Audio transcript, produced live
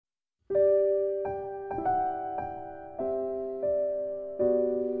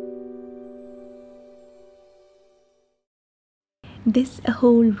This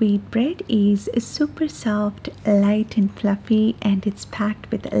whole wheat bread is super soft, light and fluffy, and it's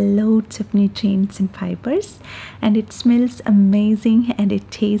packed with loads of nutrients and fibers, and it smells amazing and it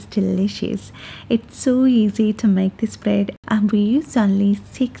tastes delicious. It's so easy to make this bread, and we use only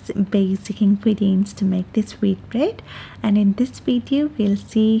 6 basic ingredients to make this wheat bread, and in this video we'll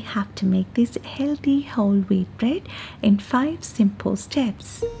see how to make this healthy whole wheat bread in 5 simple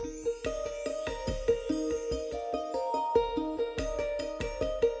steps.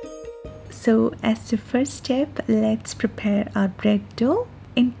 So as the first step, let's prepare our bread dough.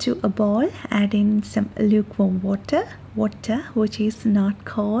 Into a bowl, add in some lukewarm water which is not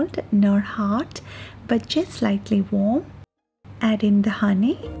cold nor hot but just slightly warm. Add in the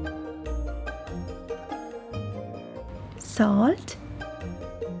honey, salt,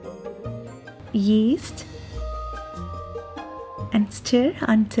 yeast, and stir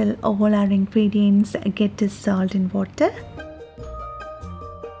until all our ingredients get dissolved in water.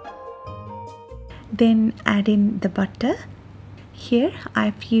 Then add in the butter. Here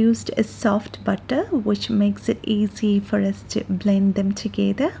I've used a soft butter which makes it easy for us to blend them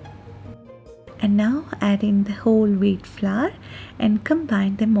together. And now add in the whole wheat flour and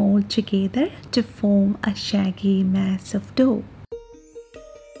combine them all together to form a shaggy mass of dough.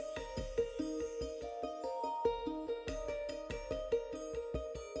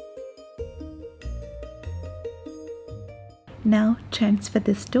 Now transfer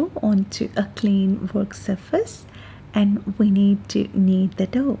this dough onto a clean work surface, and we need to knead the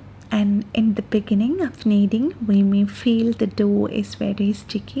dough. And in the beginning of kneading, we may feel the dough is very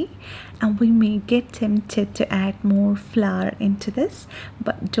sticky and we may get tempted to add more flour into this,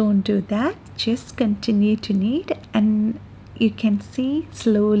 but don't do that. Just continue to knead, and you can see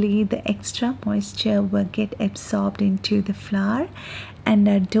slowly the extra moisture will get absorbed into the flour and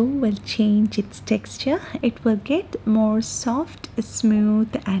our dough will change its texture. It will get more soft, smooth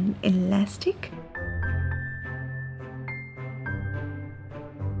and elastic.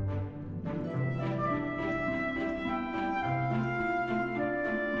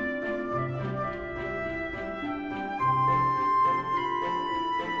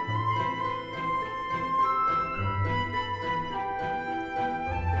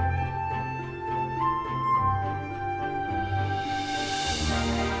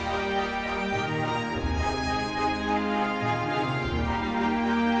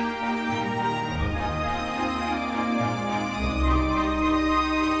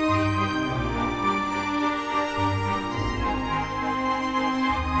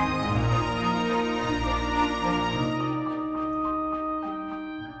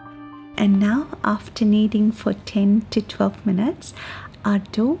 And now after kneading for 10 to 12 minutes, our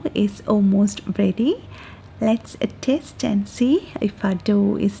dough is almost ready. Let's test and see if our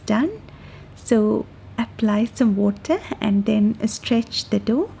dough is done. So apply some water and then stretch the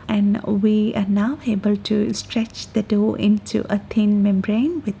dough, and we are now able to stretch the dough into a thin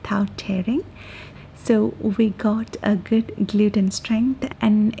membrane without tearing. So we got a good gluten strength,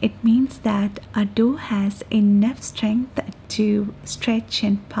 and it means that our dough has enough strength to stretch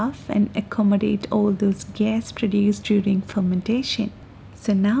and puff and accommodate all those gas produced during fermentation.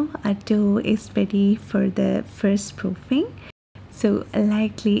 So now our dough is ready for the first proofing. So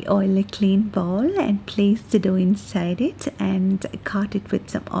lightly oil a clean bowl and place the dough inside it and coat it with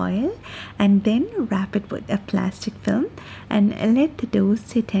some oil, and then wrap it with a plastic film and let the dough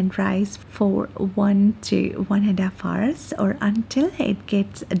sit and rise for 1 to 1.5 hours or until it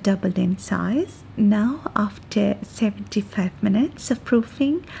gets doubled in size. Now after 75 minutes of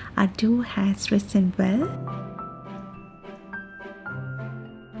proofing, our dough has risen well.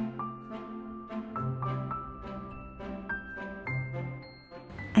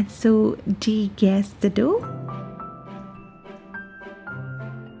 And so degas the dough.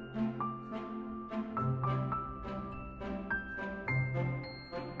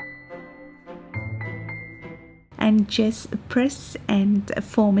 And just press and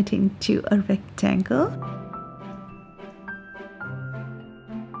form it into a rectangle.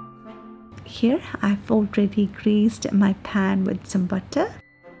 Here I've already greased my pan with some butter.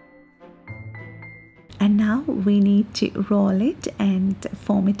 And now we need to roll it and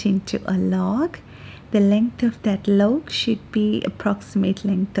form it into a log. The length of that log should be approximate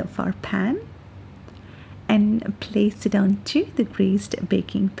length of our pan, and place it onto the greased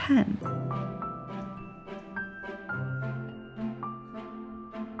baking pan.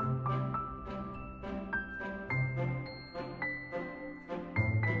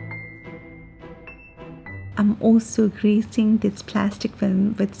 I'm also greasing this plastic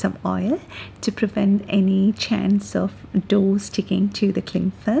film with some oil to prevent any chance of dough sticking to the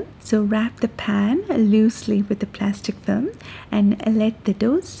cling film. So wrap the pan loosely with the plastic film and let the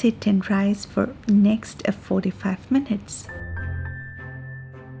dough sit and rise for next 45 minutes.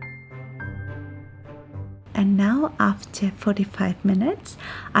 And now after 45 minutes,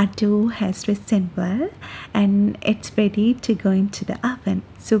 our dough has risen well and it's ready to go into the oven.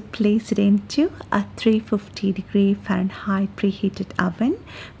 So place it into a 350-degree Fahrenheit preheated oven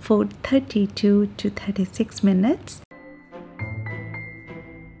for 32 to 36 minutes.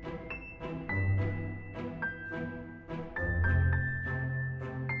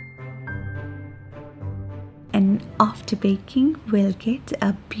 And after baking, we'll get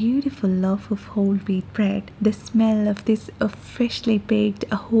a beautiful loaf of whole wheat bread. The smell of this freshly baked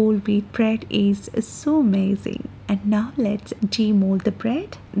whole wheat bread is so amazing. And now let's demold the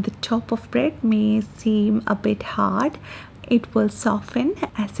bread. The top of bread may seem a bit hard. It will soften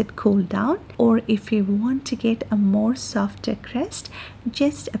as it cools down, or if you want to get a more softer crust,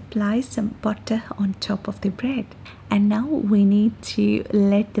 just apply some butter on top of the bread. And now we need to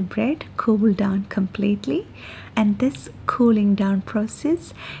let the bread cool down completely, and this cooling down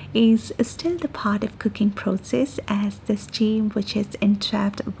process is still the part of cooking process, as the steam which is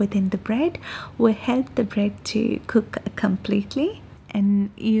entrapped within the bread will help the bread to cook completely.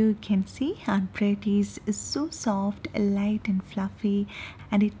 And you can see our bread is so soft, light and fluffy,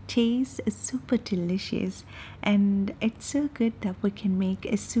 and it tastes super delicious. And it's so good that we can make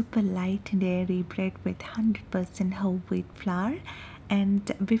a super light and airy bread with 100% whole wheat flour.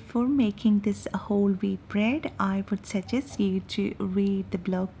 And before making this whole wheat bread, I would suggest you to read the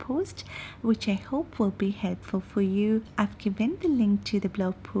blog post, which I hope will be helpful for you. I've given the link to the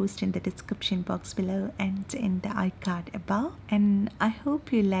blog post in the description box below and in the iCard above. And I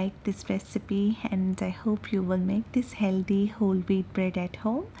hope you like this recipe, and I hope you will make this healthy whole wheat bread at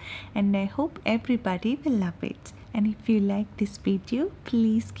home, and I hope everybody will love it. And if you like this video,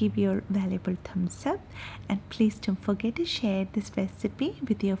 please give your valuable thumbs up, and please don't forget to share this recipe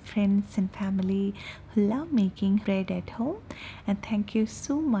with your friends and family who love making bread at home. And thank you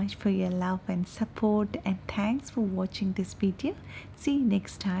so much for your love and support, and thanks for watching this video. See you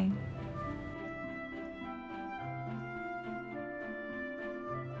next time.